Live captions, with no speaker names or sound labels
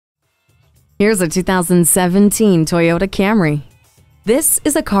Here's a 2017 Toyota Camry. This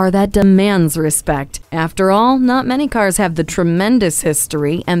is a car that demands respect. After all, not many cars have the tremendous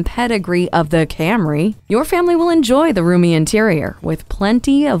history and pedigree of the Camry. Your family will enjoy the roomy interior with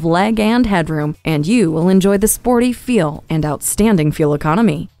plenty of leg and headroom, and you will enjoy the sporty feel and outstanding fuel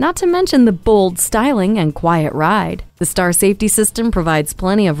economy, not to mention the bold styling and quiet ride. The Star Safety System provides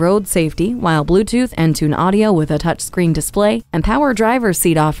plenty of road safety, while Bluetooth and Tune audio with a touchscreen display and power driver's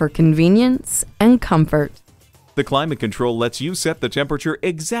seat offer convenience and comfort. The climate control lets you set the temperature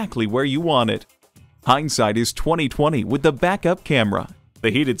exactly where you want it. Hindsight is 20/20 with the backup camera.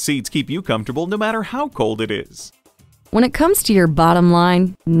 The heated seats keep you comfortable no matter how cold it is. When it comes to your bottom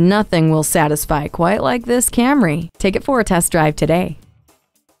line, nothing will satisfy quite like this Camry. Take it for a test drive today.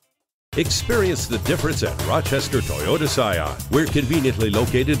 Experience the difference at Rochester Toyota Scion. We're conveniently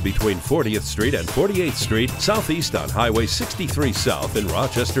located between 40th Street and 48th Street, southeast on Highway 63 South in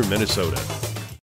Rochester, Minnesota.